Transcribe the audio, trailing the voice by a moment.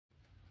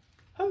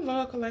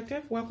Hello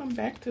collective, welcome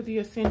back to the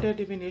Ascended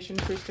Divination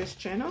Priestess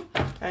channel.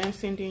 I am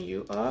sending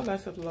you all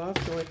lots of love,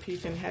 joy,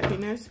 peace, and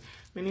happiness.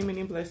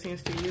 Many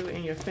blessings to you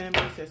and your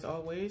families. As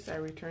always, I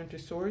return to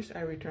source, I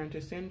return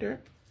to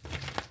sender.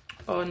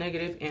 All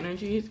negative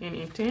energies and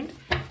intent,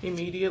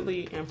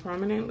 immediately and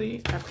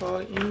permanently, I call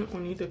in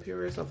only the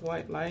purest of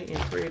white light and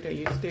pray that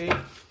you stay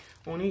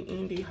only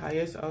in the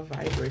highest of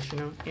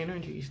vibrational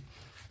energies.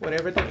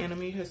 Whatever the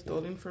enemy has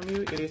stolen from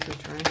you, it is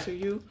returned to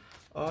you.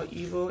 All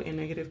evil and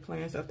negative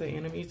plans of the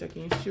enemies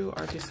against you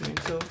are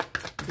dismantled,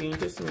 being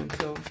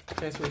dismantled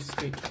as we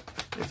speak.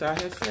 As I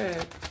have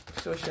said,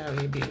 so shall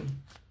it be.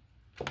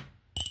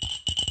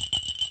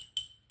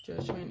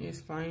 Judgment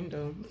is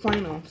final.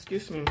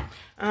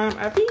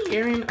 I've been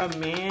hearing a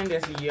man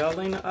that's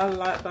yelling a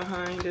lot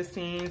behind the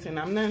scenes, and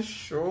I'm not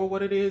sure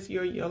what it is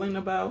you're yelling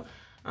about.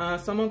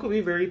 Someone could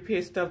be very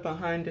pissed off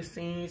behind the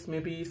scenes.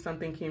 Maybe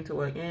something came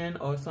to an end,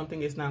 or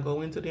something is not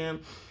going to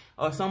them.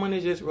 Or someone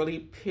is just really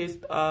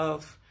pissed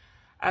off.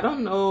 I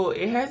don't know.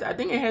 I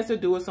think it has to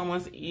do with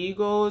someone's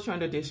ego, trying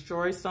to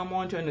destroy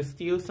someone, trying to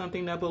steal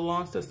something that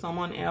belongs to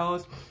someone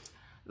else.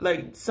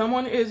 Like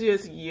someone is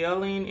just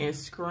yelling and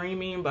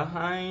screaming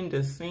behind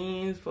the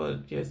scenes for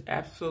just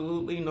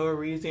absolutely no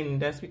reason. And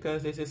that's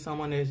because this is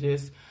someone that's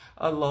just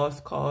a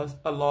lost cause,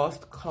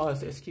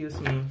 excuse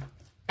me.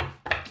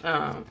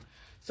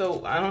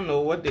 So I don't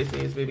know what this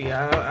is, baby.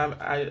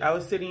 I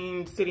was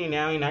sitting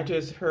down and I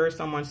just heard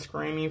someone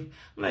screaming.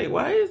 I'm like,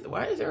 why is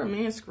there a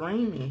man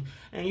screaming?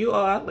 And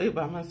I live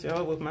by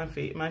myself with my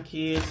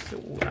kids.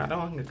 I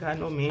don't got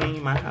no man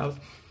in my house,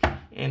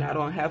 and I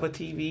don't have a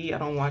TV. I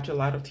don't watch a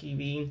lot of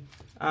TV.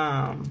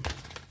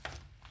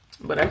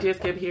 But I just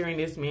kept hearing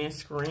this man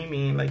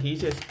screaming, like he's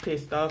just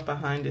pissed off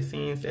behind the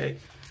scenes. That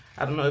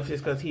I don't know if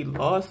it's because he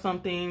lost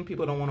something.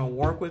 People don't want to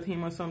work with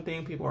him or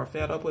something. People are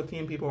fed up with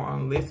him. People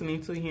aren't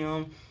listening to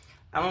him.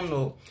 I don't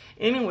know.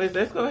 Anyways,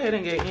 let's go ahead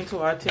and get into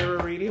our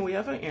tarot reading. We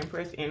have an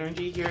Empress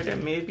energy here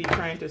that may be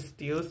trying to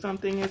steal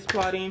something, is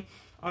plotting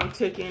on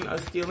taking or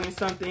stealing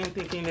something,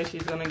 thinking that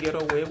she's going to get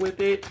away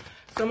with it.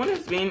 Someone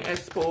is being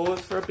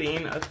exposed for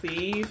being a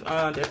thief.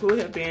 There could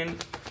have been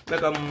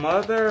like a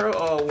mother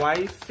or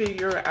wife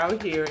figure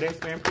out here that's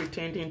been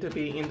pretending to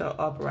be in the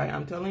upright.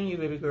 I'm telling you,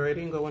 baby girl, it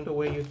didn't go in the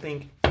way you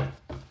think.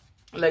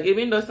 Like,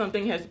 even though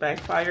something has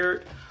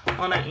backfired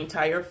on an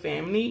entire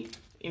family,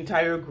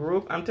 entire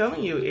group, I'm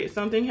telling you,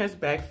 something has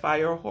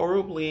backfired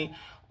horribly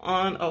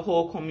on a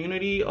whole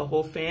community, a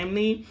whole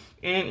family.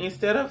 And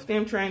instead of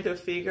them trying to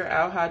figure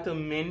out how to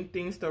mend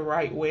things the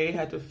right way,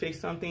 how to fix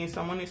something,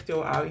 someone is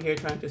still out here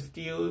trying to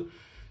steal,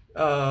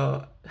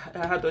 how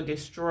to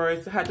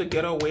destroy, how to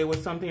get away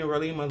with something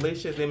really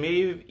malicious. They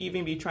may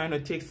even be trying to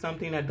take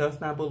something that does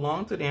not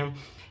belong to them.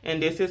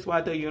 And this is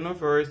why the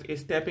universe is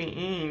stepping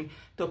in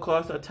to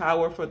cause a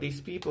tower for these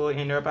people,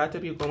 and they're about to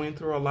be going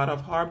through a lot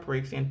of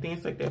heartbreaks and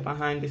things like that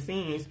behind the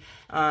scenes.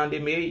 They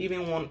may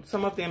even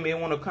some of them may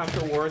want to come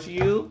towards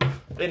you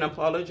and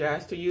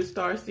apologize to you,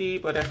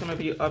 Starseed, but that's going to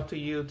be up to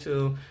you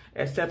to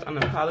accept an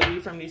apology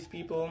from these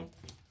people.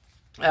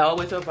 I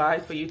always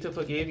advise for you to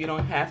forgive. You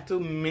don't have to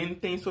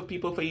mend things for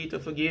people for you to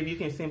forgive. You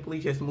can simply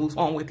just move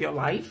on with your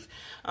life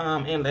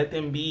and let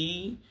them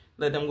be.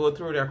 Let them go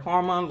through their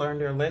karma, learn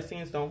their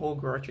lessons. Don't hold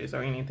grudges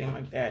or anything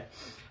like that.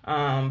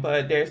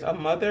 But there's a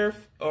mother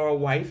or a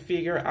wife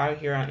figure out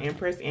here on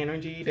Empress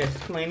energy that's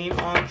planning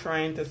on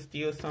trying to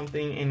steal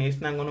something, and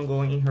it's not going to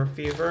go in her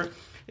favor.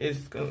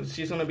 She's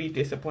going to be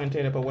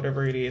disappointed about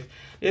whatever it is.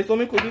 This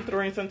woman could be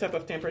throwing some type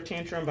of temper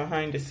tantrum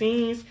behind the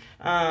scenes.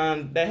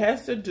 That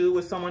has to do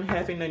with someone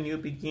having a new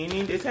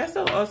beginning. This has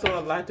also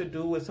a lot to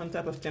do with some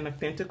type of Ten of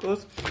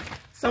Pentacles.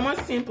 Someone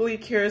simply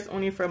cares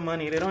only for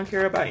money. They don't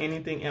care about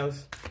anything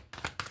else.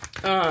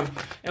 And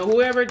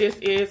whoever this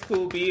is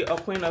could be a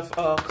Queen of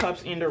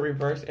Cups in the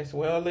reverse as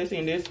well.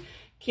 Listen, this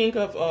King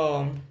of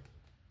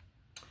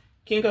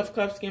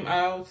Cups came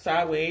out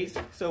sideways,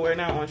 so we're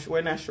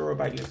not sure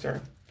about you,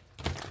 sir.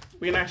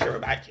 We're not sure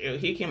about you.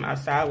 He came out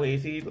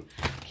sideways. He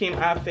came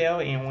out, fell,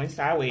 and went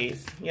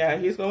sideways. Yeah,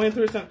 he's going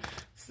through some.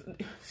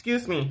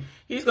 Excuse me.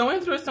 He's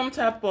going through some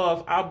type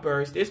of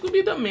outburst. This could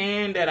be the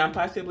man that I'm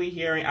possibly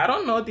hearing. I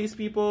don't know these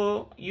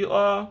people. You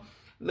are.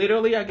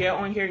 Literally, I get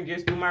on here and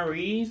just do my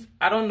reads.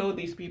 I don't know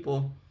these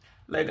people.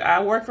 Like,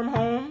 I work from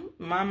home,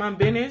 mind my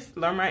business,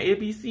 learn my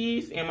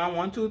ABCs and my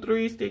 1, 2,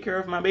 3s, take care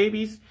of my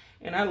babies,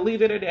 and I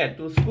leave it at that,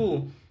 do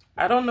school.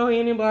 I don't know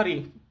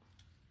anybody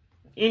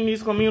in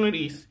these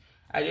communities.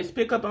 I just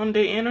pick up on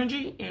their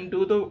energy and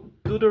do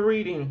the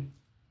reading.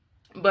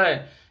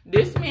 But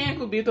this man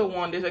could be the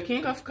one. There's a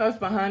King of Cups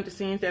behind the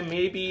scenes that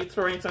may be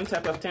throwing some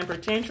type of temper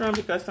tantrum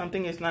because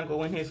something is not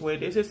going his way.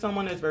 This is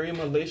someone that's very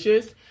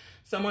malicious.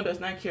 Someone does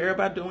not care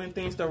about doing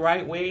things the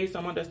right way.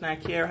 Someone does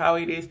not care how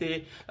it is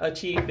to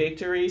achieve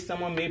victory.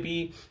 Someone may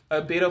be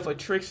a bit of a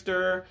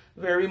trickster,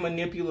 very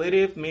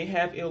manipulative, may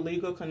have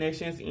illegal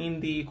connections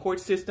in the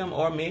court system,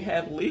 or may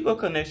have legal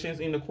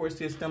connections in the court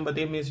system, but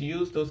they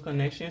misuse those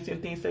connections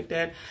and things like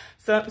that.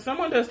 So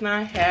someone does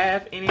not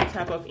have any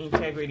type of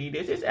integrity.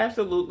 This is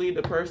absolutely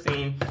the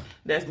person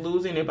that's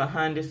losing it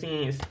behind the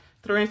scenes.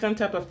 throwing some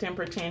type of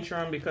temper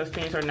tantrum because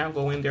things are not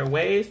going their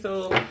way.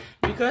 So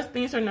because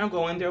things are not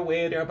going their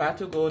way, they're about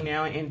to go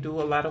now and do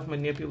a lot of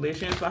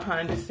manipulations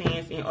behind the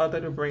scenes in order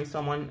to bring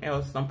someone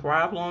else some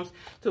problems,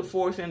 to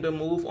force them to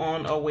move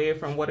on away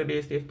from what it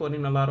is they've put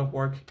in a lot of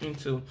work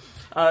into.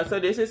 So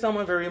this is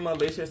someone very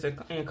malicious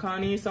and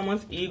cunning.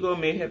 Someone's ego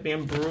may have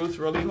been bruised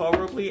really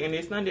horribly, and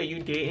it's not that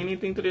you did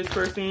anything to this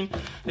person.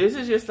 This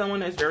is just someone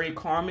that's very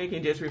karmic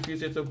and just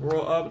refuses to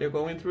grow up. They're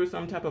going through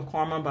some type of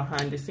karma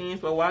behind the scenes,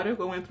 but while they're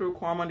going through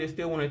karma, they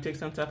still want to take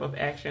some type of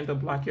action to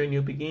block your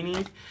new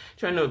beginnings,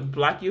 trying to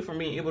block you from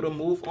being able to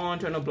move on,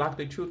 trying to block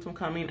the truth from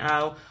coming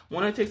out,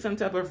 want to take some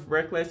type of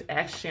reckless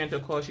action to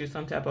cause you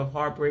some type of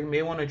heartbreak,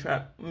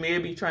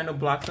 maybe trying to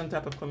block some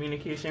type of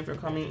communication from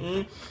coming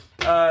in.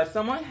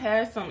 Someone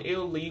has some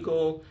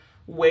illegal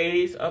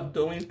ways of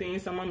doing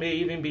things. Someone may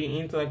even be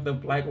into like the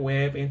black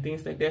web and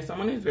things like that.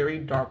 Someone is very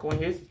dark. When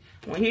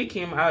he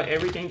came out,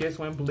 everything just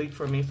went bleak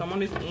for me.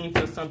 Someone is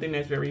into something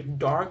that's very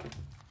dark,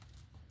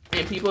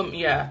 and people,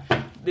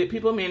 the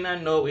people may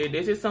not know it.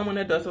 This is someone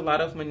that does a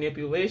lot of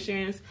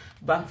manipulations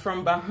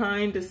from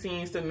behind the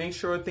scenes to make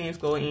sure things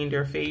go in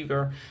their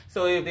favor.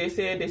 So if they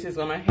said this is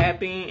going to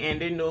happen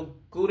and they know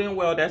good and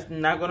well that's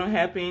not going to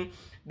happen,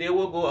 they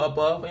will go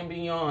above and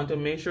beyond to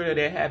make sure that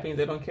that happens.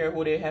 They don't care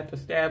who they have to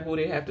stab, who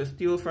they have to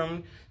steal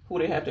from, who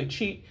they have to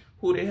cheat,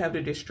 who they have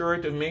to destroy,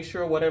 to make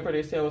sure whatever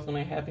they said was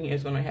going to happen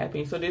is going to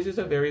happen. So this is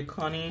a very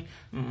cunning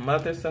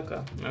mother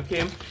sucker,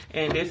 okay?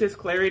 And this is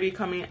clarity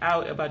coming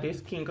out about this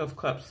King of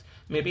Cups.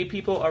 Maybe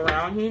people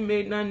around him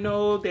may not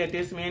know that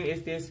this man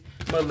is this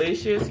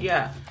malicious.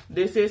 Yeah,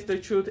 this is the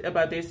truth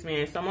about this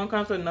man. Someone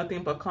comes with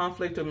nothing but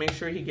conflict to make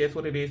sure he gets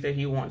what it is that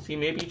he wants. He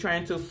may be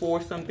trying to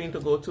force something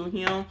to go to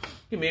him.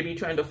 He may be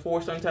trying to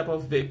force some type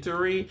of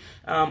victory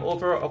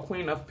over a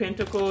Queen of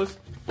Pentacles.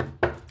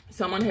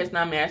 Someone has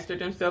not mastered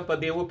themselves,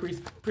 but they will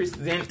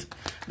present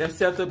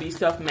themselves to be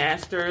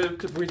self-mastered,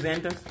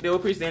 they will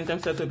present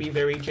themselves to be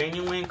very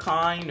genuine,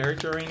 kind,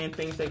 nurturing, and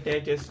things like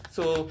that, just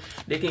so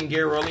they can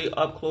get really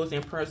up close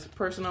and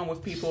personal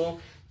with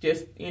people,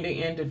 just in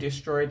the end to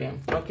destroy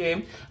them,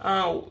 okay?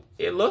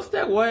 It looks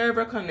like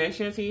whatever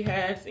connections he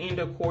has in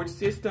the court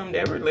system,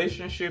 that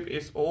relationship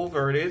is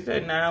over. They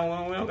said,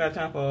 nah, we don't got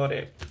time for all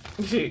that.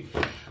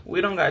 We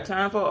don't got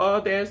time for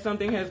all that.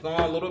 Something has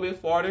gone a little bit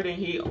farther than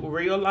he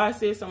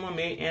realizes. Someone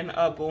may end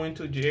up going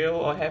to jail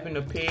or having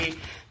to pay.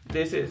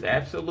 This is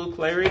absolute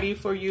clarity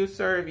for you,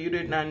 sir, if you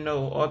did not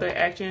know. All the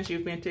actions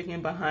you've been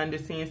taking behind the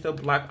scenes to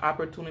block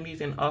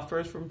opportunities and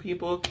offers from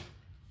people,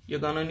 you're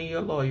going to need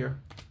a lawyer.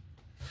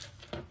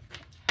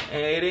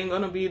 And it ain't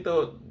going to be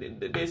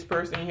this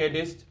person here.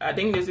 I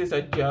think this is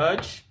a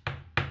judge.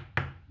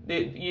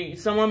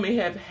 Someone may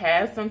have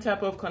had some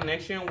type of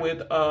connection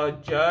with a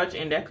judge,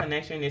 and that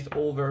connection is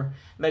over.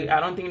 Like, I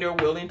don't think they're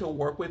willing to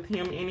work with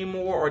him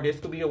anymore, or this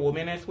could be a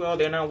woman as well.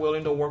 They're not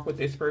willing to work with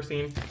this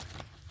person.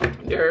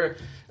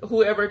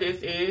 Whoever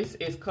this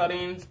is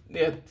cutting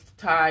their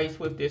ties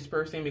with this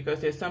person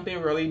because there's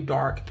something really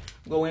dark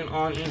going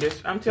on in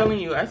this. I'm telling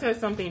you, I said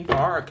something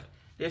dark.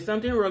 There's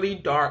something really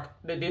dark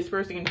that this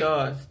person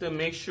does to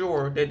make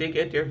sure that they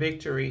get their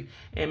victory.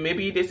 And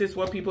maybe this is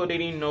what people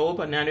didn't know,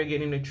 but now they're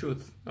getting the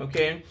truth,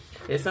 okay?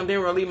 There's something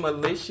really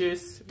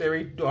malicious,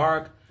 very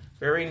dark,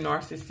 very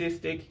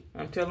narcissistic.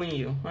 I'm telling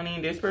you,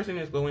 honey, this person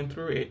is going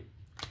through it.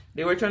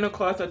 They were trying to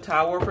cause a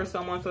tower for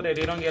someone so that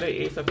they don't get an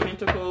Ace of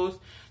Pentacles,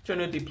 trying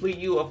to deplete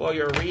you of all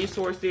your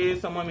resources.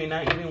 Someone may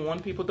not even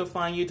want people to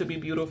find you to be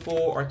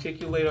beautiful,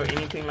 articulate, or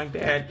anything like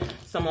that.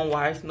 Someone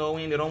wise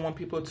knowing. They don't want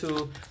people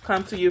to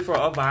come to you for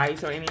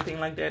advice or anything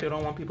like that. They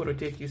don't want people to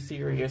take you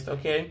serious,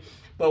 okay?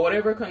 But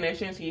whatever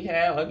connections he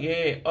had,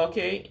 again,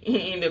 okay,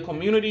 in the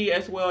community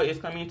as well is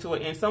coming to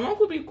an end. Someone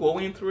could be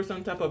going through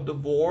some type of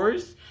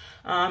divorce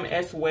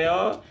as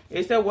well.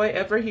 It's that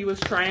whatever he was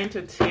trying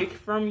to take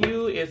from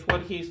you is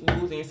what he's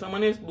losing.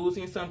 Someone is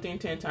losing something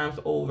 10 times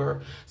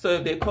over. So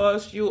if they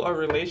cost you a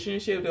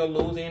relationship, they're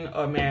losing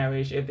a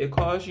marriage. If they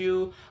cost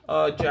you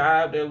a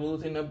job, they're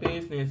losing a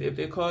business. If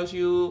they cost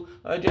you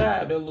a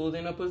job, they're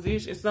losing a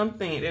position,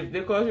 something. If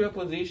they cost you a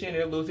position,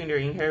 they're losing their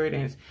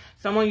inheritance.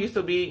 Someone used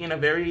to be in a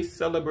very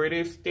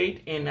celebrative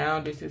state, and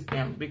now this is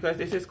them. Because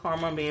this is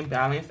karma being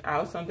balanced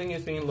out. Something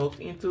is being looked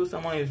into.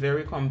 Someone is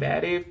very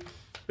combative,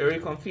 very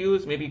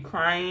confused, maybe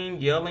crying,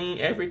 yelling,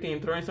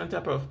 everything, throwing some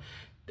type of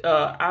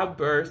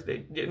outburst,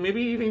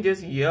 maybe even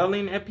just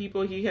yelling at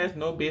people he has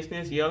no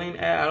business yelling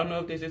at. I don't know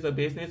if this is a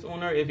business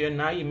owner. If you're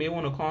not, you may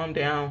want to calm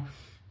down.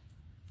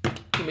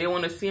 You may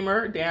want to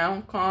simmer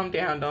down, calm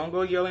down. Don't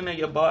go yelling at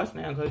your boss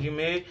now, because you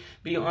may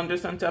be under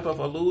some type of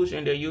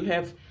illusion that you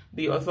have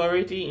the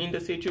authority in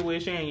the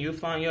situation and you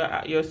find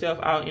yourself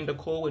out in the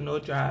cold with no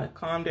job.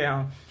 Calm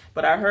down.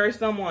 But I heard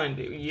someone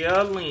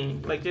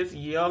yelling, like just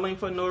yelling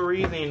for no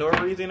reason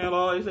at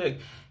all. It's like,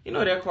 you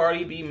know that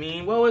Cardi B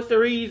meme. What was the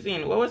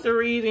reason? What was the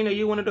reason that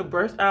you wanted to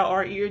burst out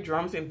our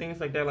eardrums and things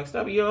like that? Like,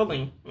 stop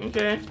yelling,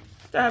 okay?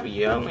 Stop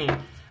yelling.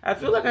 I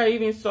feel like I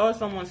even saw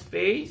someone's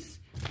face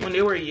when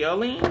they were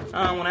yelling.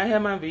 When I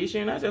had my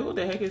vision, I said, who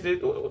the heck is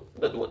this?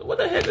 What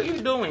the heck are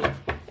you doing?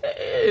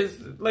 is.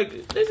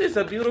 Like, this is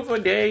a beautiful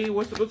day.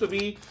 We're supposed to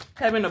be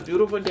having a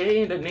beautiful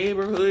day in the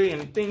neighborhood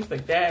and things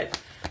like that.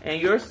 And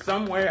you're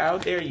somewhere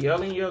out there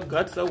yelling your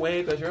guts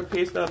away because you're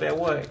pissed off at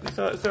what?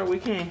 So, sir, we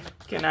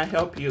cannot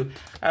help you.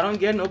 I don't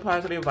get no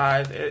positive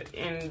vibes.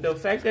 And the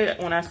fact that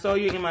when I saw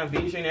you in my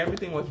vision,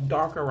 everything was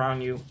dark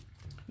around you.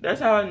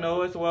 That's how I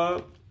know as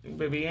well.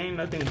 Baby, ain't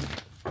nothing.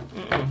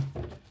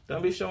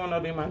 Don't be showing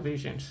up in my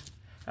visions.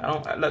 I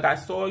don't, look, I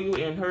saw you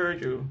and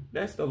heard you.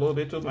 That's a little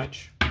bit too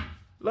much. A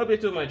little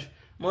bit too much.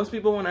 Most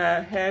people, when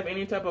I have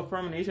any type of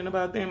premonition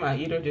about them, I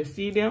either just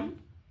see them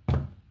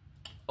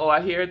or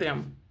I hear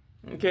them.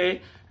 Okay,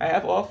 I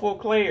have all 4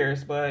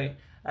 clairs, but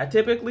I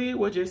typically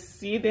will just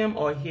see them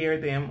or hear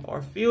them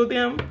or feel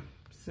them,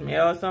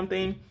 smell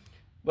something.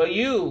 But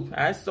you,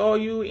 I saw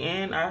you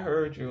and I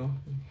heard you.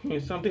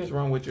 Something's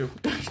wrong with you.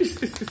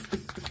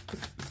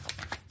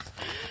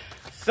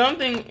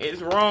 Something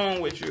is wrong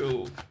with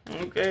you.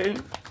 Okay,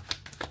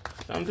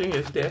 something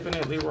is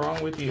definitely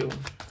wrong with you.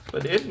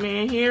 But this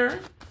man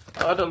here,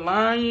 the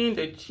lying,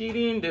 the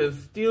cheating, the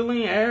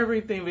stealing,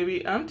 everything,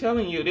 baby. I'm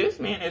telling you, this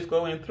man is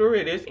going through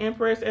it. This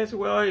Empress as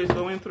well is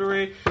going through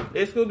it.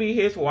 This could be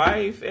his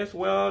wife as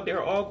well.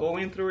 They're all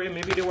going through it.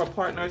 Maybe they were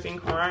partners in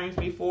crimes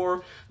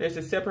before. There's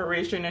a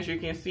separation, as you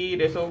can see.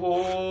 There's a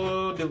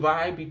whole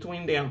divide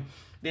between them.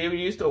 They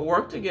used to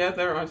work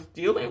together on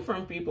stealing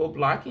from people,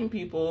 blocking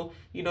people,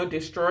 you know,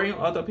 destroying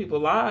other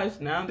people's lives.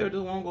 Now they're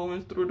the one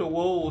going through the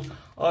woes,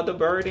 all the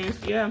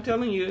burdens. Yeah, I'm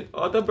telling you,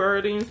 all the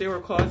burdens they were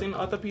causing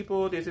other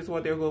people, this is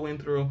what they're going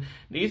through.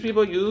 These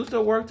people used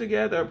to work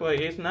together, but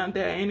it's not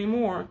that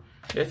anymore.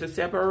 There's a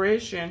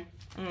separation.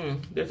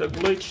 There's a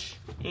glitch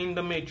in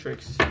the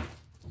matrix.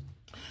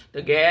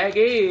 The gag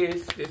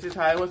is, this is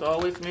how it was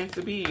always meant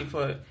to be,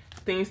 for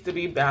things to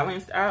be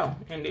balanced out.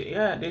 And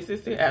yeah, this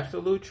is the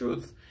absolute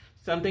truth.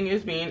 Something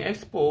is being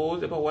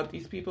exposed about what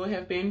these people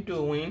have been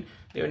doing.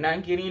 They're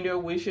not getting their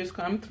wishes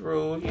come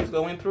through. He's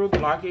going through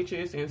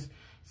blockages and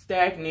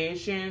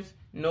stagnations,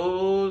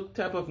 no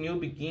type of new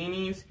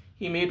beginnings.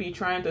 He may be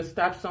trying to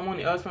stop someone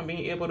else from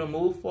being able to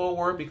move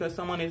forward because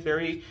someone is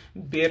very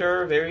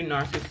bitter, very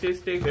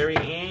narcissistic, very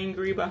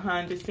angry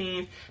behind the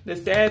scenes. The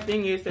sad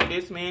thing is that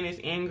this man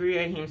is angry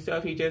at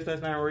himself. He just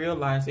does not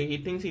realize it. He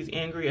thinks he's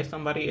angry at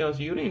somebody else.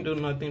 You didn't do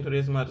nothing to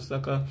this mother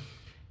sucker.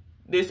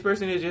 This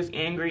person is just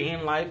angry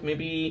in life,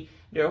 maybe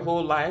their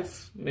whole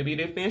life. Maybe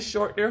they've been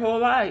short their whole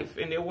life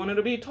and they wanted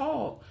to be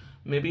tall.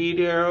 Maybe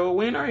they're a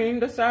winner in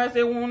the size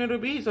they wanted to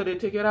be, so they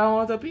take it out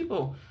on other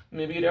people.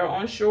 Maybe they're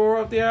unsure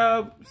of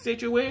their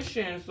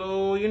situation,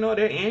 so, you know,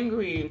 they're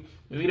angry.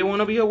 Maybe they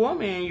want to be a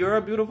woman. You're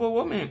a beautiful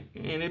woman,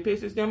 and it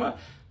pisses them off.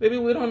 Maybe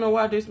we don't know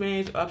why this man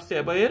is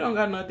upset, but it don't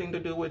got nothing to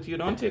do with you.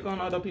 Don't take on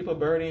other people's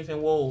burdens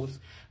and woes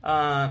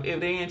if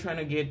they ain't trying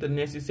to get the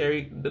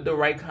necessary, the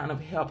right kind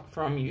of help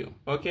from you,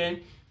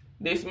 okay?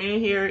 This man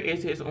here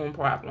is his own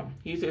problem.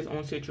 He's his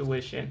own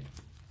situation.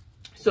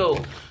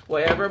 So,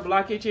 whatever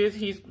blockages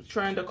he's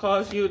trying to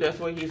cause you, that's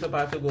what he's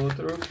about to go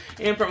through.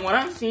 And from what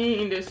I'm seeing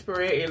in this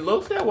spread, it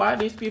looks like why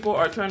these people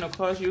are trying to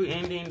cause you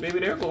ending, baby,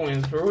 they're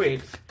going through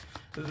it.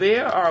 They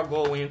are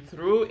going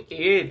through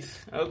it,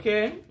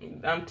 okay?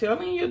 I'm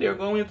telling you, they're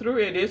going through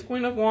it. This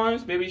Queen of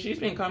Wands, baby, she's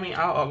been coming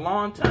out a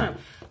long time.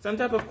 Some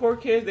type of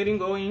court case didn't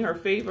go in her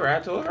favor. I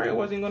told her it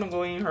wasn't going to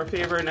go in her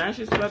favor. Now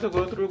she's about to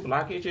go through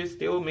blockages,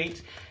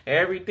 stalemates,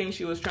 everything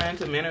she was trying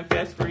to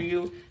manifest for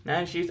you.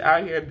 Now she's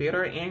out here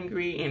bitter,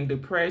 angry, and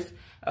depressed,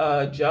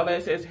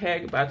 jealous as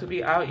heck, about to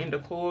be out in the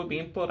cold,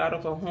 being pulled out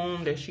of a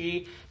home that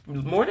she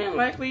more than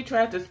likely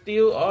tried to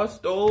steal or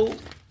stole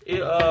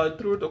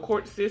through the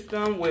court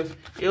system with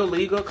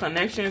illegal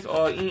connections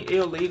or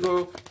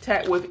illegal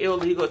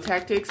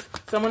tactics.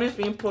 Someone is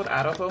being pulled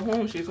out of her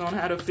home. She's going to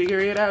have to figure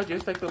it out,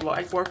 just like the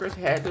light workers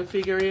had to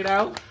figure it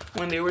out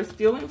when they were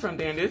stealing from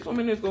them. This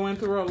woman is going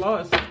through a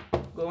loss,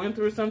 going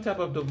through some type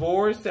of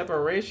divorce,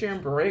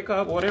 separation,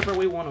 breakup, whatever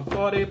we want to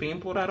call it, being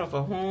pulled out of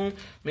a home,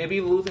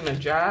 maybe losing a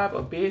job,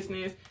 a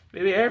business.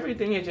 Maybe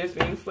everything is just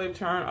being flipped,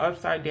 turned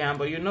upside down.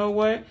 But you know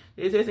what?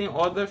 This is in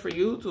order for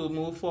you to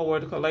move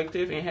forward,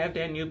 collective, and have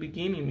that new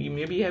beginning. You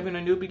may be having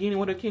a new beginning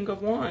with a King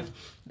of Wands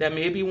that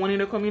may be wanting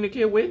to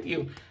communicate with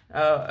you.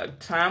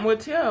 Time will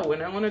tell. We're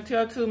not going to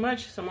tell too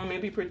much. Someone may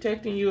be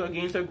protecting you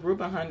against a group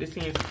behind the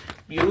scenes.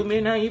 You may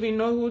not even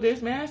know who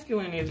this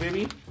masculine is,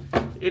 baby.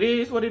 It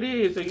is what it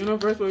is. The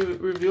universe will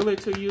reveal it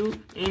to you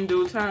in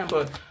due time.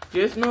 But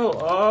just know,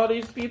 all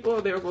these people,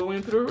 they're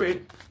going through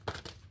it.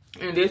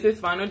 And this is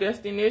final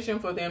destination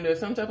for them. There's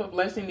some type of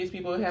lesson these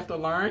people have to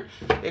learn.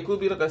 It could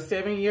be like a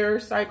 7-year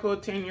cycle,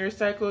 10-year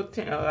cycle.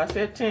 I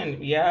said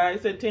 10. Yeah,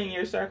 it's a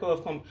 10-year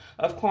cycle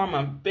of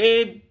karma.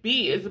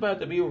 Baby, it's about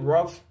to be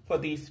rough for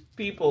these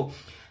people.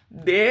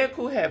 They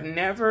could have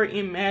never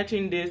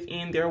imagined this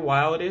in their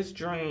wildest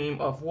dream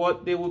of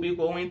what they would be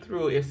going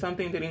through if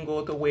something didn't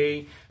go the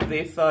way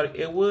they thought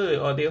it would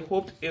or they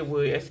hoped it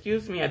would.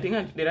 Excuse me,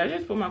 did I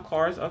just put my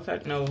cards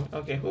outside? No.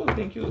 Okay, cool,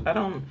 thank you. I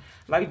don't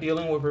like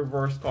dealing with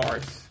reverse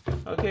cards,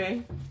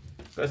 okay?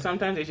 Because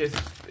sometimes it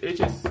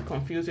just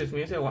confuses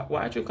me. I say,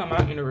 why'd you come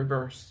out in the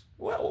reverse?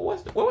 What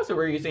was the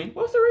reason?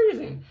 What's the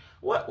reason?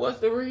 What was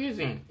the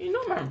reason? You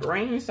know, my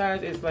brain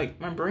size is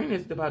like, my brain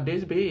is about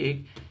this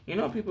big. You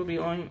know, I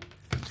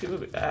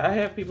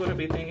have people that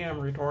be thinking I'm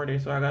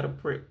retarded, so I gotta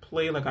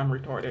play like I'm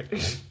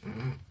retarded.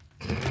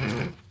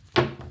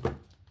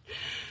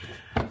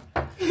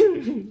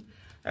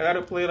 I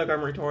gotta play like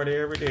I'm retarded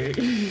every day.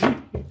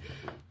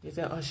 He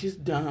said, oh, she's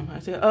dumb. I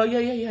said, oh,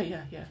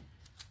 yeah.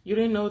 You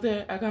didn't know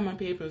that? I got my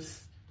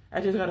papers. I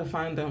just gotta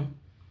find them.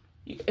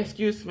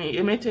 Excuse me.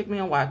 It may take me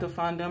a while to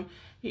find them.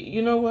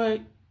 You know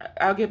what?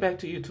 I'll get back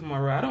to you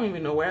tomorrow. I don't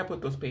even know where I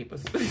put those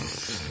papers.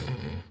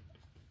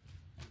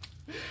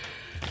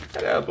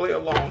 I gotta play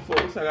along,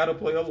 folks. I gotta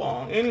play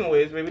along.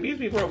 Anyways, baby, these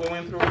people are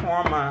going through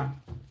karma.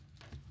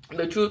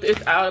 The truth is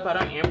out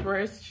about an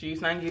empress. She's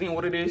not getting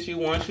what it is she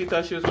wants. She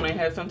thought she was going to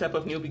have some type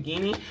of new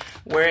beginning.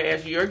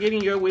 Whereas you're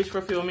getting your wish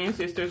fulfillment,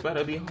 sisters.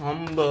 Better be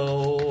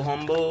humble.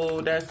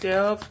 Humble that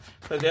self.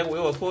 Because that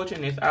wheel of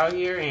fortune is out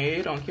here. And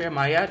it don't care.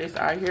 Maya is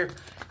out here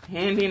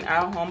handing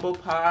out humble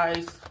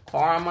pies.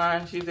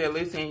 Karma. She said,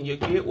 listen, you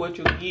get what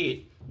you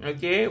get.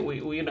 Okay,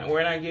 we're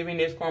not giving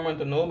this karma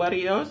to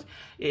nobody else.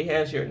 It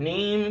has your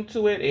name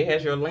to it. It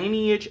has your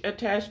lineage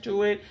attached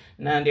to it.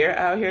 Now they're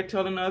out here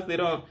telling us they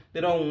don't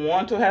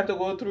want to have to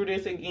go through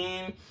this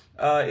again.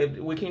 If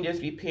we can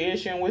just be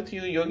patient with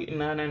you,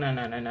 no.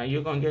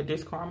 You're gonna get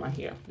this karma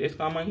here. This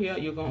karma here,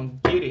 you're gonna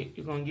get it.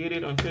 You're gonna get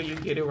it until you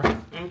get it right.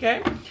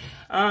 Okay.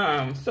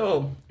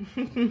 So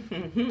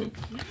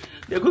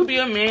there could be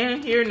a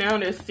man here now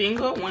that's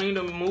single, wanting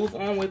to move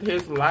on with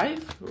his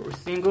life, or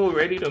single,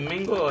 ready to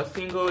mingle, or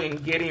single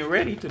and getting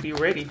ready to be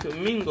ready to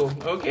mingle.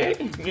 Okay,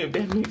 if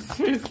that makes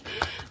sense.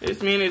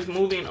 This man is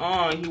moving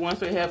on. He wants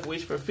to have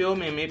wish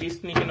fulfillment, maybe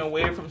sneaking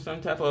away from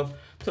some type of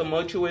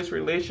tumultuous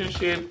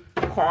relationship,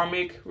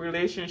 karmic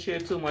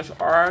relationship, too much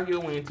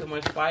arguing, too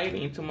much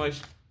fighting, too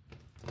much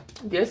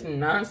just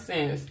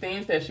nonsense,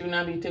 things that should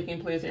not be taking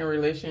place in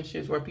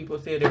relationships where people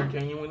say they're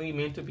genuinely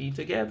meant to be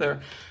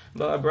together.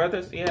 But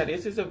brothers, yeah,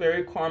 this is a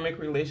very karmic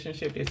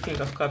relationship this King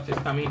of Cups is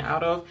coming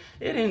out of.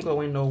 It ain't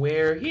going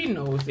nowhere. He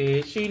knows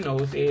it. She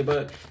knows it.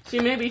 But she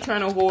may be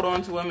trying to hold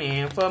on to a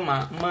man for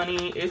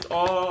money. It's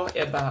all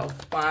about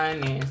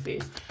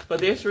finances. But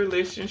this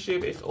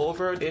relationship is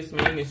over. This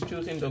man is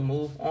choosing to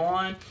move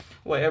on.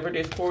 Whatever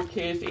this court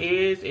case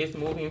is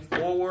moving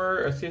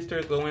forward. A sister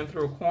is going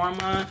through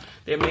karma.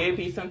 There may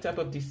be some type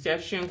of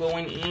deception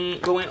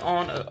going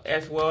on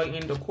as well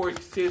in the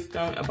court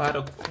system about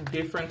a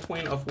different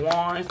Queen of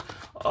Wands.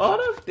 All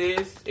of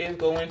this is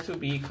going to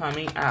be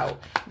coming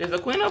out. There's a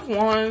Queen of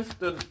Wands.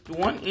 The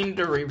one in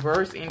the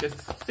reverse in the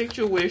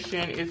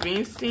situation is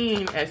being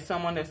seen as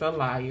someone that's a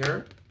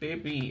liar.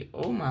 Baby,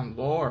 oh my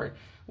Lord.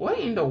 What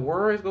in the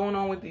world is going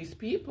on with these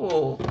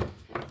people?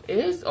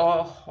 It's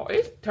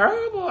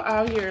terrible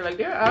out here. Like,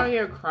 they're out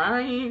here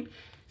crying,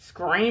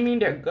 screaming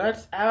their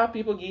guts out.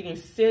 People getting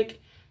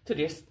sick to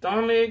their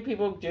stomach.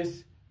 People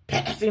just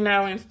passing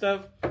out and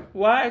stuff.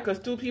 Why? Because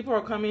two people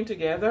are coming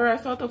together. I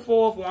saw the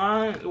Four of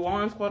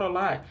Wands quite a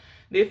lot.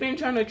 They've been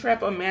trying to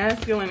trap a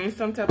masculine in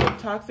some type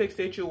of toxic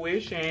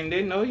situation.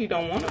 They know he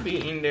don't want to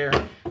be in there.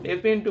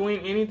 They've been doing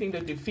anything to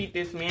defeat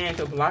this man,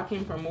 to block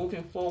him from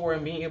moving forward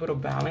and being able to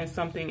balance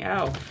something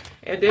out.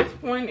 At this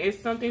point, it's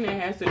something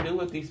that has to do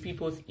with these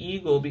people's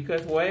ego,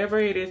 because whatever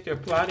it is they're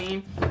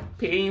plotting,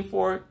 paying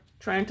for,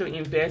 trying to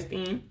invest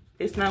in,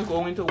 it's not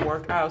going to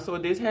work out. So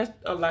this has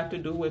a lot to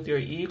do with your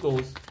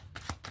egos.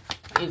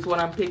 Is what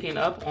I'm picking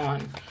up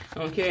on.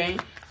 Okay?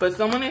 But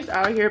someone is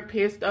out here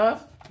pissed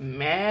off,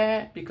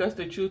 mad, because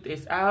the truth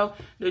is out.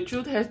 The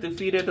truth has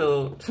defeated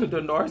the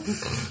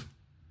narcissist.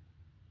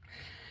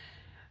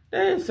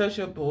 That is such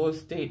a bold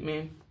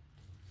statement.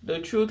 The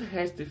truth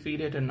has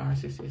defeated the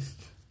narcissist.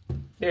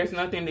 There's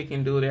nothing they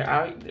can do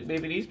there.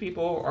 Baby, these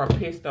people are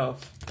pissed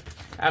off.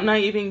 I'm not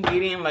even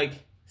getting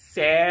like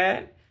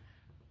sad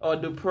or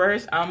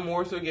depressed. I'm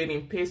more so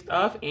getting pissed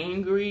off,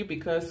 angry,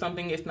 because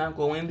something is not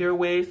going their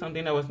way,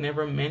 something that was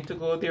never meant to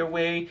go their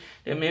way.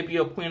 There may be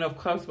a Queen of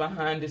Cups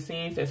behind the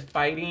scenes that's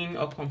fighting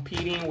or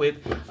competing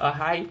with a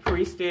High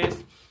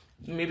Priestess.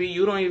 Maybe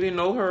you don't even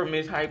know her,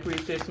 Miss High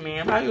Priestess,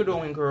 ma'am. How you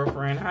doing,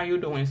 girlfriend? How you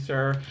doing,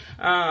 sir?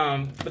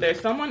 But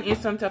there's someone in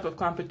some type of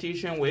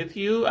competition with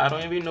you. I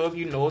don't even know if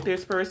you know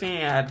this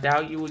person. I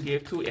doubt you would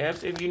give 2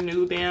 Fs if you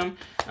knew them.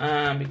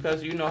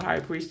 Because you know High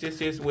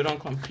Priestesses, we don't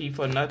compete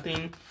for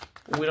nothing.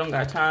 We don't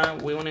got time.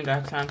 We only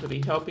got time to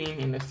be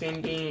helping and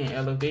ascending and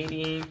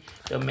elevating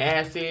the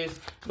masses.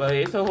 But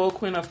it's a whole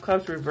Queen of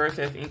Cups reverse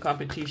that's in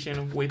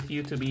competition with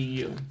you to be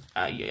you.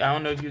 I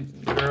don't know if you,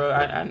 girl,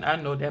 I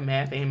know that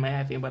math ain't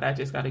mathing, but I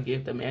just got to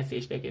give the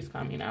message that is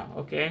coming out,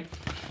 okay?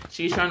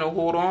 She's trying to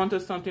hold on to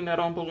something that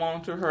don't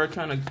belong to her,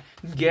 trying to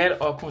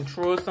get or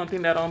control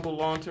something that don't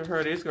belong to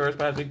her. This girl's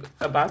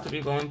about to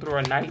be going through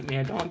a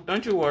nightmare.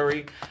 Don't you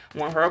worry.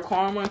 When her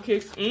karma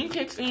kicks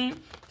in,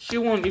 she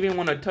won't even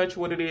want to touch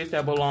what it is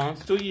that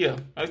belongs to you.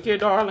 Okay,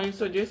 darling?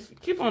 So just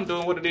keep on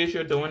doing what it is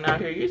you're doing out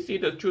here. You see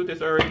the truth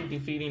is already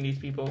defeating these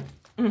people.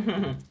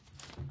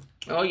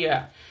 Oh,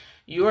 yeah.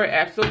 You are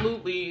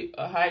absolutely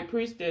a high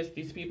priestess.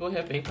 These people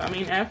have been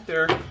coming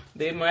after.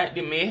 They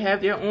may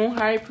have their own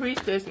high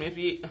priestess.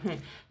 Maybe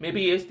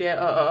it's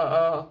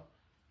their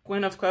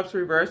Queen of Cups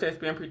reverse that's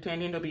been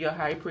pretending to be a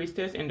high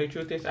priestess, and the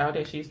truth is out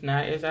that she's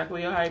not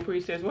exactly a high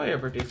priestess,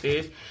 whatever this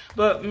is.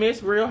 But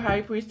Miss Real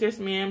High Priestess,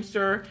 ma'am,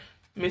 sir,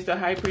 Mr.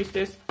 High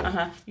Priestess,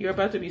 you're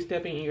about to be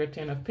stepping in your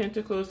 10 of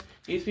Pentacles.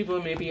 These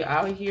people may be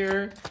out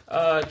here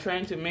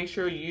trying to make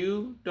sure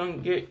you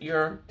don't get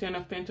your 10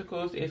 of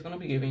Pentacles. It's going to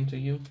be given to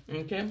you,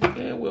 okay?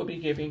 It will be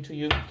given to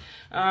you.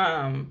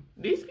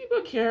 These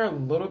people care a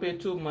little bit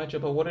too much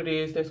about what it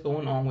is that's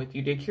going on with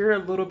you. They care a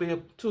little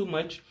bit too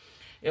much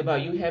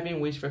about you having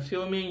wish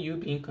fulfillment, you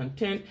being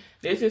content.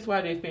 This is why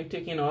they've been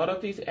taking all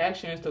of these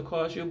actions to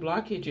cause you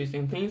blockages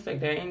and things like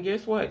that. And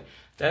guess what?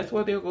 That's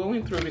what they're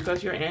going through,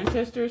 because your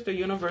ancestors, the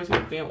universe,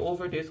 have been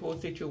over this whole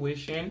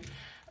situation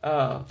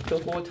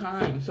the whole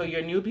time. So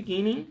your new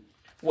beginning,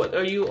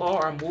 whether you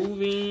are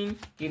moving,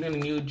 getting a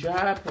new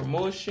job,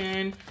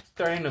 promotion,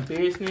 starting a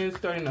business,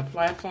 starting a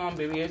platform,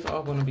 baby, it's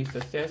all going to be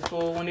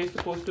successful when it's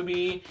supposed to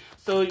be.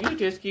 So you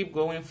just keep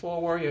going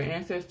forward. Your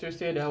ancestors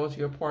said that was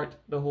your part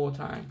the whole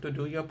time, to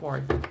do your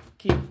part.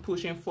 Keep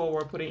pushing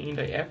forward, putting in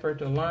the effort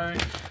to learn.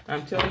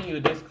 I'm telling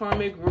you, this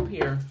karmic group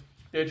here,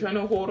 they're trying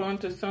to hold on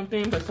to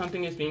something, but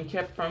something is being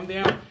kept from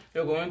them.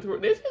 They're going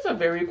through, this is a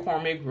very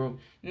karmic group.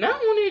 Not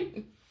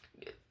only,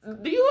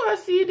 do you all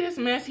see this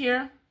mess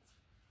here?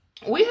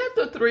 We have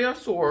the 3 of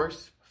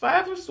Swords,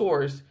 5 of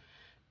Swords,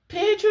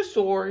 Page of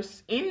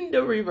Swords in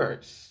the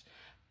reverse,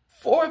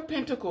 4 of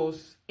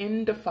Pentacles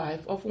in the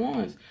 5 of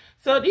Wands.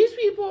 So these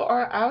people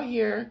are out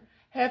here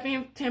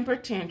having temper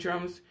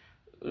tantrums,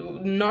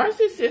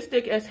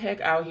 narcissistic as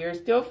heck out here,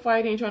 still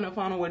fighting, trying to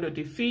find a way to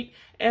defeat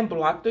and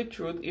block the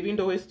truth, even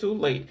though it's too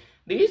late.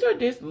 These are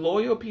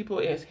disloyal people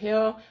as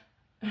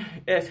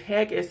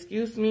heck,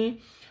 excuse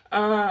me.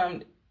 I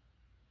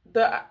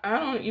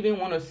don't even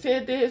want to say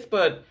this,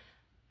 but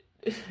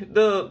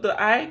the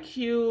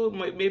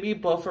IQ may be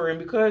buffering,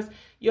 because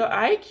your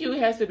IQ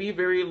has to be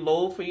very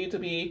low for you to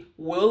be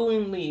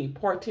willingly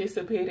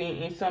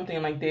participating in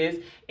something like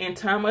this. And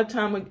time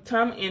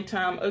and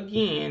time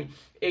again,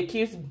 it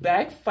keeps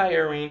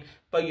backfiring,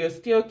 but you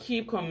still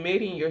keep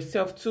committing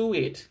yourself to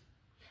it.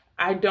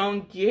 I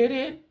don't get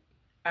it.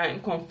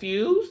 I'm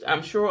confused.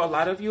 I'm sure a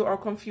lot of you are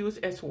confused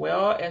as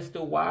well as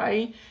to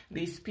why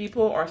these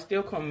people are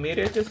still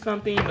committed to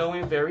something,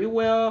 knowing very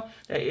well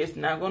that it's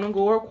not going to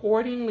go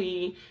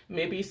accordingly.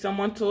 Maybe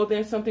someone told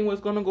them something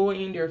was going to go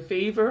in their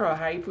favor. A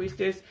high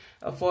priestess,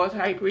 a false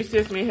high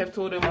priestess may have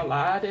told them a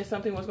lie that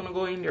something was going to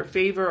go in their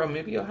favor, or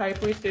maybe a high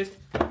priestess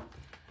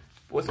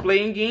was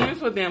playing games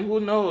with them. Who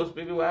knows,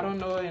 baby? Well, I don't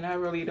know, and I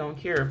really don't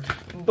care.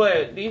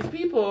 But these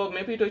people,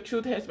 maybe the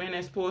truth has been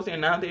exposed, and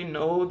now they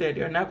know that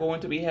they're not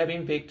going to be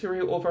having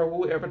victory over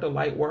whoever the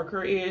light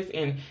worker is,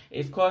 and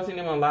it's causing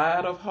them a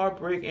lot of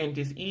heartbreak and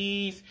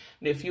dis-ease.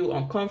 They feel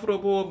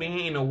uncomfortable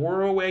being in a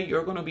world where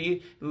you're going to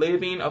be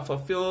living a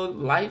fulfilled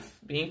life,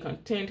 being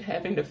content,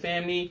 having the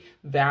family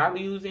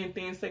values and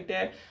things like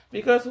that.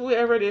 Because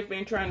whoever they've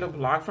been trying to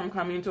block from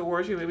coming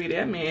towards you, maybe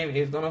that man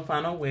is going to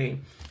find a way.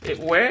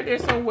 Where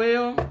there's a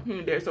will,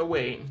 there's a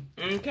way.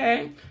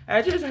 Okay?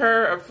 I just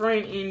heard a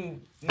friend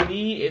in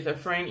need is a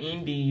friend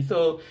indeed.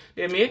 So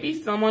there may be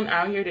someone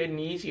out here that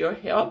needs your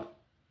help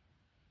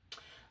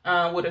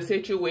with a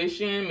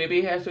situation. Maybe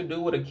it has to do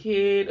with a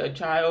kid, a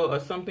child, or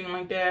something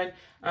like that.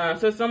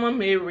 So someone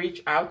may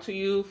reach out to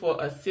you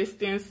for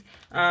assistance.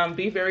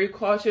 Be very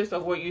cautious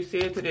of what you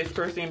say to this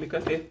person,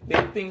 because they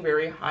think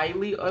very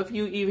highly of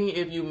you, even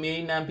if you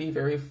may not be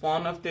very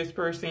fond of this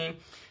person.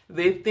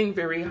 They think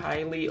very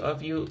highly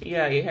of you.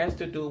 Yeah, it has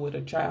to do with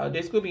a child.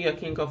 This could be a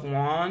King of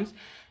Wands,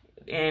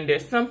 and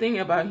there's something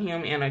about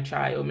him and a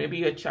child.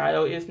 Maybe a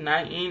child is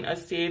not in a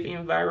safe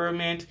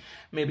environment.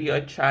 Maybe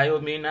a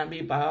child may not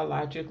be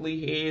biologically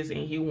his,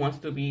 and he wants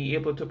to be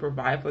able to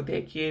provide for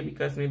that kid,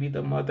 because maybe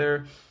the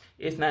mother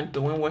is not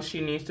doing what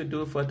she needs to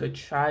do for the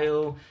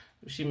child.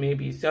 She may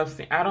be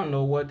I don't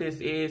know what this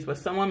is, but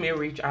someone may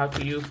reach out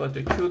to you for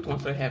the truth,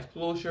 wants to have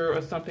closure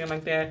or something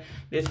like that.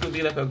 This could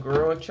be like a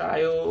girl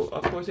child.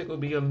 Of course, it could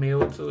be a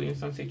male too in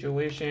some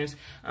situations.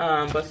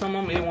 But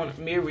someone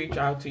may reach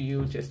out to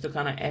you just to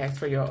kind of ask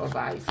for your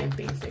advice and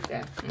things like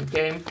that.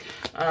 Okay.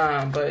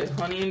 But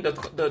honey,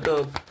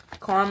 the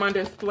karma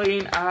that's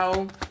playing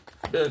out,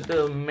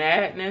 the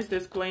madness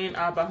that's playing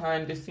out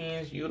behind the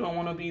scenes, you don't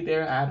want to be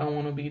there. I don't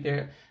want to be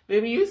there.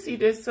 Baby, you see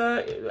this,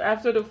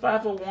 after the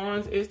 5 of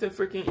Wands, it's the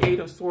freaking 8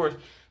 of Swords.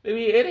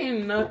 Baby, it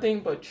ain't nothing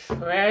but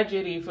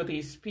tragedy for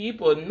these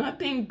people.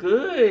 Nothing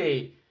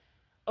good.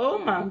 Oh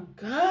my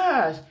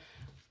gosh.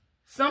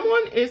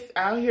 Someone is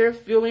out here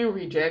feeling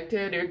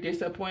rejected. They're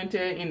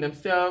disappointed in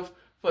themselves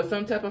for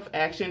some type of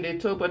action they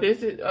took. But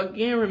this is,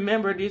 again,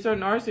 remember, these are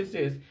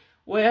narcissists.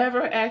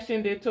 Whatever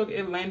action they took,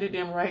 it landed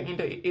them right in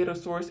the 8 of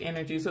Swords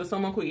energy. So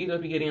someone could either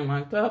be getting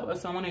locked up, or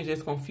someone is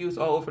just confused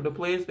all over the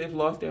place. They've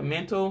lost their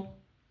mental.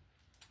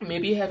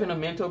 maybe having a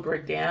mental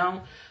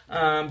breakdown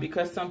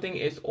because something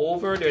is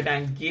over. They're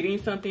not getting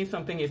something.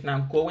 Something is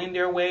not going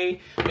their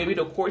way. Maybe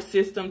the court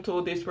system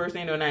told this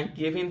person they're not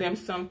giving them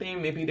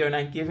something. Maybe they're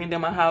not giving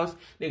them a house.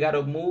 They got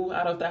to move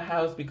out of the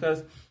house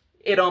because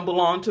it don't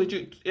belong to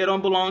you. It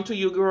don't belong to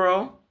you,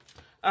 girl.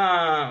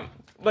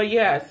 But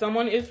yeah,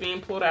 someone is being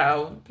put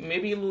out,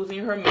 maybe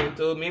losing her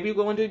mental, maybe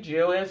going to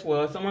jail as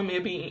well. Someone may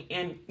be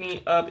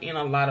ending up in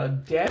a lot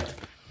of debt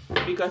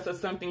because of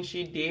something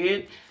she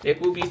did. There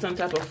could be some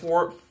type of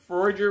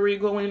forgery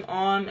going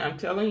on. I'm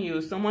telling you,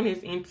 someone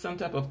is in some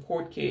type of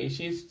court case.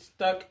 She's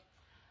stuck,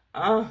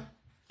 and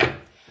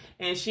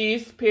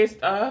she's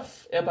pissed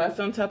off about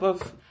some type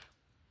of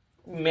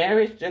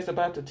marriage that's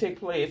about to take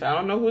place. I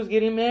don't know who's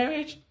getting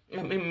married.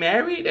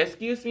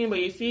 Excuse me, but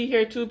you see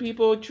here two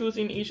people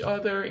choosing each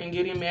other and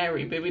getting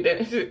married, baby.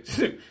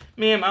 That,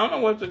 ma'am, I don't know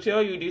what to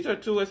tell you. These are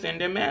two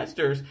ascended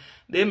masters.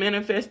 They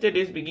manifested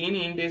this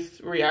beginning,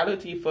 this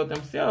reality for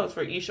themselves,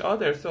 for each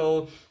other.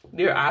 So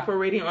they're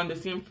operating on the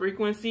same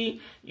frequency.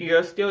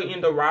 You're still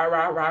in the rah,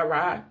 rah, rah,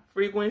 rah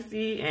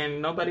frequency,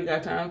 and nobody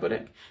got time for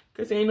that.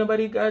 Because ain't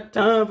nobody got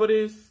time for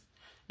this.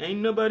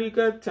 Ain't nobody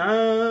got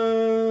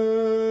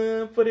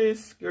time for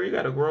this. Girl, you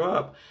got to grow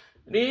up.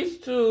 These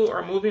two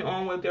are moving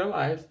on with their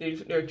lives.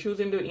 They're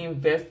choosing to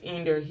invest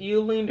in their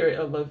healing, their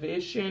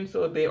elevation,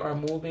 so they are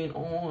moving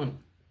on.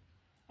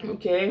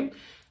 Okay?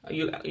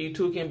 You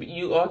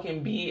all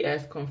can be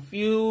as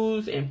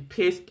confused and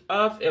pissed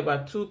off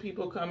about two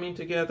people coming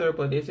together,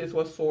 but this is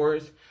what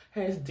Source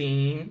has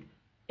deemed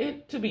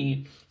it to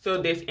be. So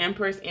this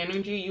Empress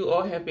energy, you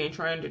all have been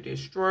trying to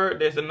destroy.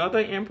 There's another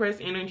Empress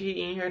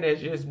energy in here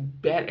that's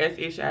just badass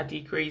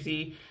HIT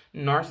crazy,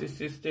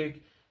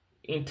 narcissistic,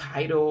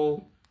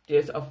 entitled,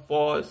 just a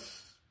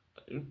false,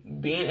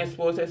 being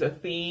exposed as a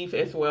thief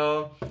as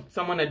well.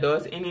 Someone that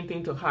does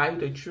anything to hide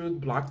the truth,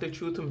 block the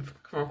truth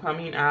from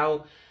coming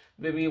out.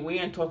 Baby, we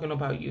ain't talking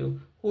about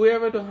you.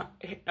 Whoever the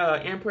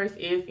Empress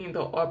is in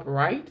the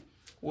upright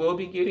will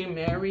be getting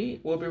married,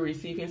 will be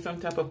receiving some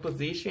type of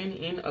position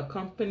in a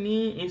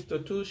company,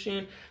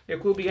 institution. There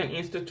could be an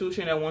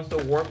institution that wants to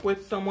work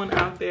with someone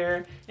out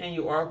there, and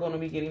you are going to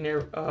be getting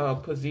their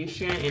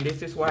position. And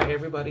this is why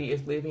everybody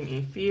is living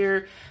in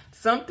fear.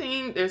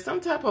 There's some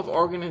type of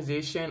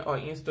organization or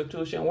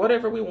institution,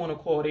 whatever we want to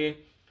call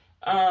it,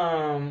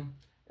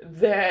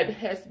 that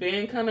has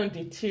been kind of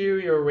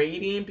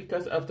deteriorating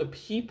because of the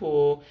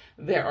people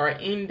that are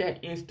in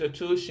that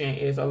institution.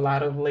 Is a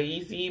lot of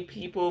lazy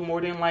people,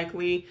 more than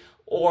likely,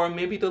 or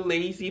maybe the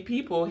lazy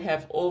people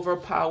have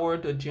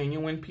overpowered the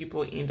genuine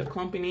people in the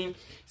company.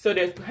 So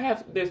there's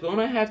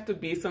gonna have to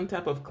be some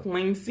type of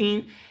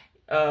cleansing,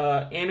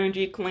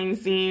 energy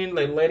cleansing,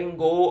 like letting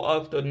go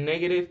of the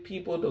negative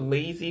people, the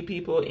lazy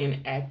people,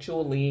 and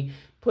actually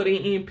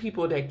putting in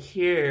people that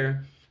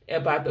care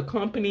about the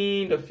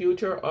company, the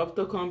future of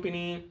the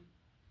company.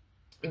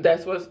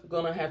 That's what's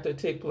gonna have to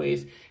take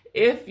place.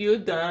 If you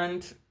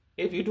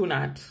do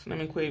not, let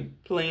me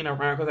quit playing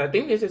around, because I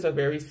think this is a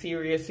very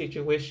serious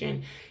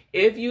situation.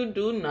 If you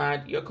do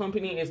not, your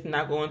company is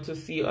not going to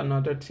see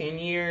another 10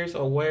 years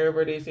or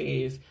wherever this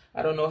is.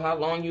 I don't know how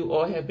long you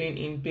all have been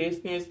in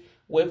business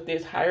with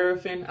this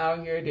Hierophant out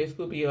here. This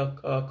could be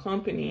a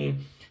company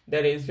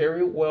that is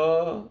very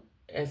well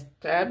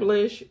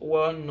established,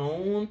 well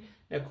known,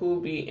 that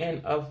could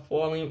end up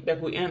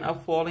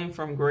falling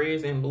from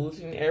grace and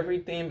losing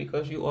everything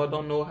because you all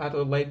don't know how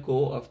to let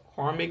go of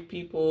karmic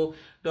people,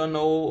 don't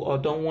know or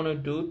don't want to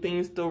do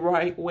things the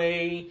right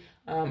way.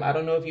 I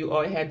don't know if you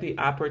all had the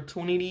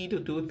opportunity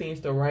to do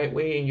things the right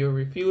way and you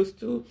refuse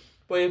to.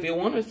 But if you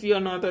want to see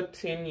another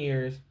 10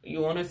 years, you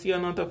want to see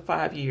another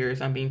 5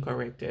 years, I'm being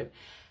corrected.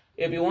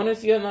 If you want to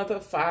see another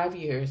 5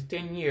 years,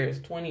 10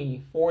 years,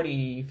 20,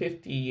 40,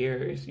 50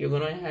 years, you're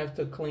going to have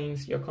to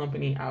cleanse your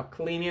company out.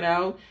 Clean it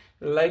out.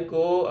 Let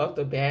go of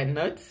the bad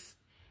nuts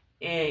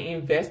and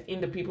invest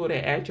in the people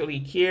that actually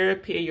care.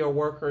 Pay your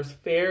workers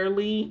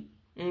fairly,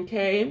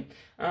 okay?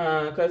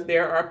 Because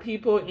there are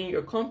people in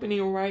your company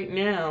right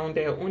now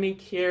that only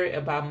care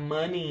about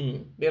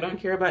money. They don't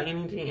care about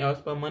anything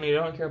else but money. They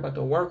don't care about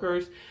the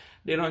workers.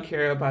 They don't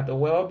care about the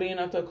well-being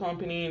of the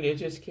company. They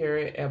just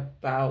care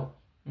about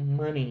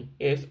money.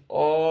 It's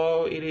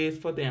all it is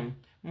for them.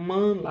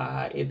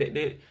 Moolah.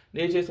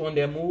 They just want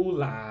their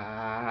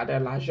moolah, their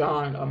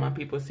l'argent, or my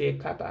people say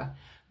kappa.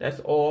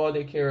 That's all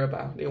they care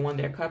about. They want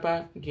their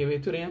kappa, give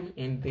it to them,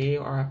 and they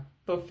are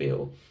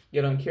fulfilled. They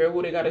don't care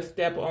who they got to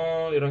step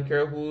on. They don't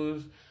care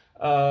who's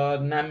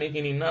not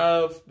making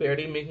enough,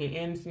 barely making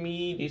ends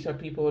meet. These are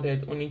people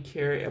that only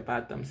care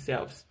about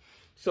themselves.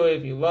 So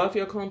if you love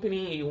your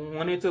company, you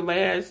want it to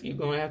last, you're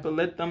going to have to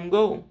let them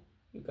go.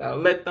 You got to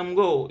let them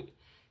go.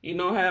 You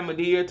know how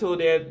Medea told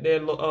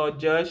that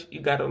judge,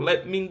 you got to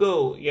let me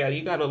go. Yeah,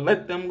 you got to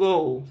let them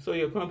go so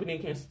your company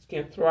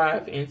can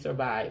thrive and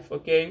survive,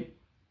 okay?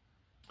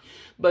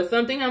 But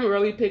something I'm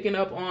really picking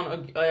up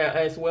on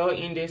as well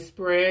in this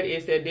spread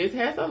is that this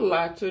has a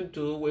lot to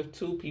do with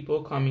two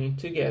people coming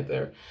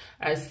together.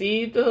 I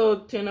see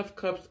the 10 of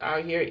Cups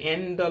out here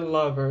and the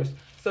Lovers.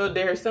 So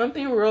there's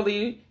something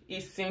really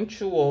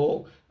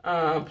essential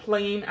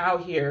playing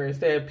out here is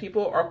that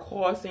people are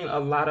causing a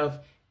lot of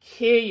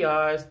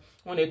chaos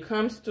when it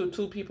comes to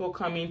two people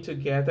coming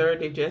together.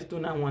 They just do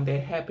not want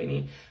that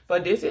happening.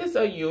 But this is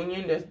a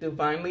union that's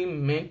divinely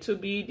meant to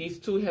be. These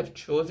two have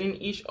chosen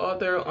each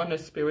other on a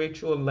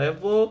spiritual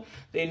level.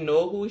 They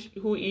know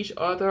who each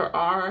other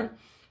are.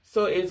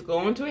 So it's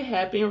going to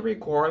happen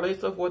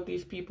regardless of what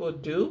these people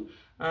do.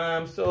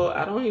 So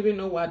I don't even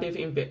know why they've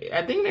invested.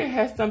 I think that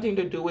has something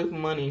to do with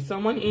money.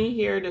 Someone in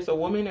here, there's a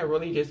woman that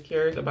really just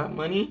cares about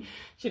money.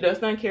 She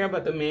does not care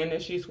about the man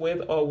that she's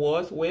with or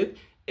was with.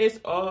 It's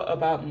all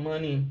about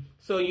money.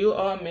 So you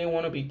all may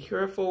want to be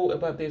careful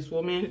about this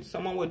woman.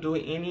 Someone will do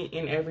any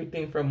and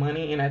everything for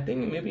money. And I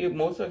think maybe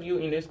most of you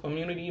in this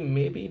community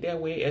may be that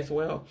way as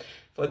well.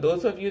 For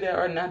those of you that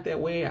are not that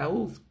way, I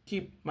will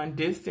keep my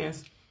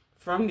distance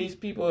from these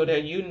people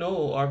that you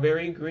know are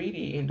very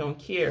greedy and don't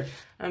care.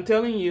 I'm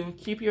telling you,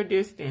 keep your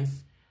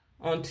distance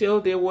until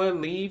they will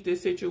leave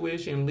this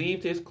situation,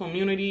 leave this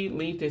community,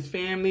 leave this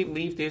family,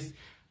 leave this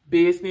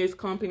business,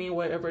 company,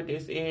 whatever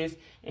this is.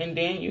 And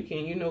then you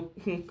can, you know,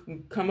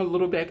 come a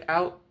little back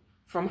out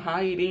from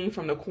hiding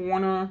from the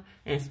corner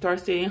and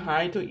start saying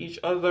hi to each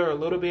other a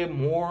little bit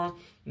more,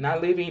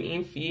 not living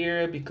in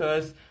fear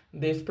because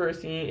this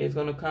person is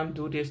going to come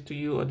do this to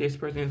you, or this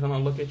person is going to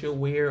look at you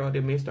weird, or they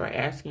may start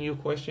asking you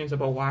questions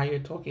about why you're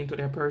talking to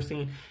that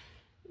person.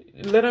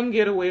 Let them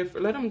get away,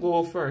 let them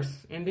go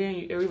first, and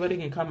then everybody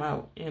can come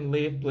out and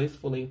live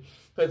blissfully.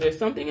 Because there's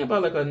something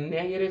about like a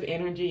negative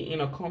energy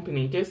in a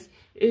company.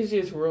 It's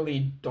just really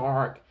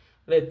dark.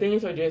 Like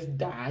things are just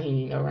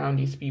dying around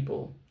these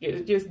people.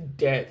 It's just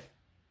death.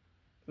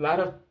 A lot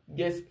of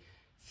just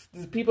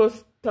people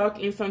stuck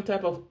in some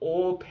type of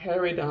old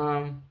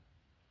paradigm.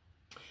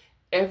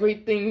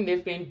 Everything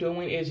they've been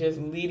doing is just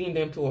leading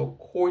them to a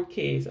court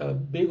case, a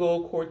big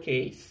old court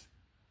case.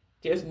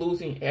 Just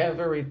losing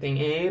everything.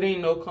 And it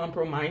ain't no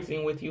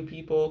compromising with you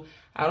people.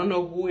 I don't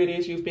know who it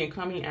is you've been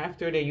coming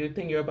after that you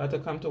think you're about to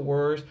come to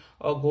words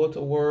or go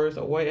to words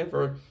or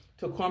whatever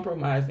to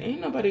compromise. Ain't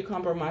nobody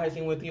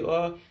compromising with you.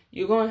 Or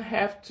you're going to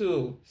have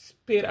to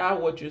spit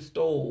out what you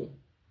stole.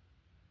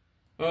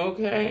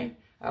 Okay?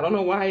 I don't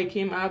know why it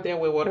came out that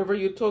way. Whatever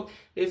you took,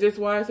 this is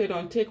why I say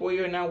don't take what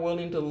you're not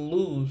willing to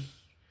lose.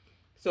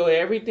 So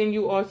everything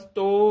you all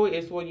stole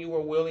is what you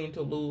were willing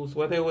to lose.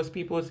 Whether it was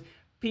people's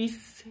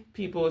peace,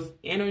 people's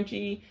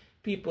energy,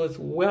 people's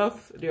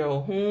wealth, their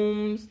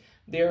homes,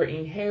 their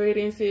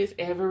inheritances,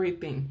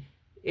 everything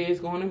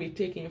is going to be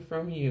taken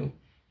from you.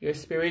 Your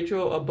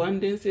spiritual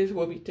abundances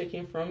will be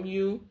taken from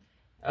you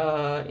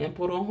and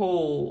put on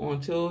hold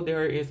until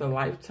there is a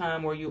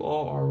lifetime where you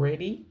all are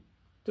ready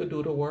to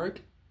do the work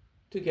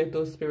to get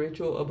those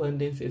spiritual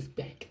abundances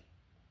back.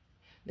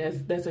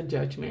 That's a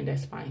judgment.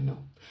 That's final.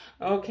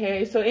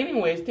 Okay, so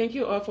anyways, thank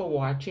you all for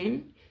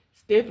watching.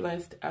 Stay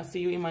blessed. I'll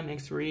see you in my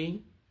next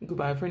read.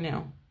 Goodbye for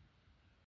now.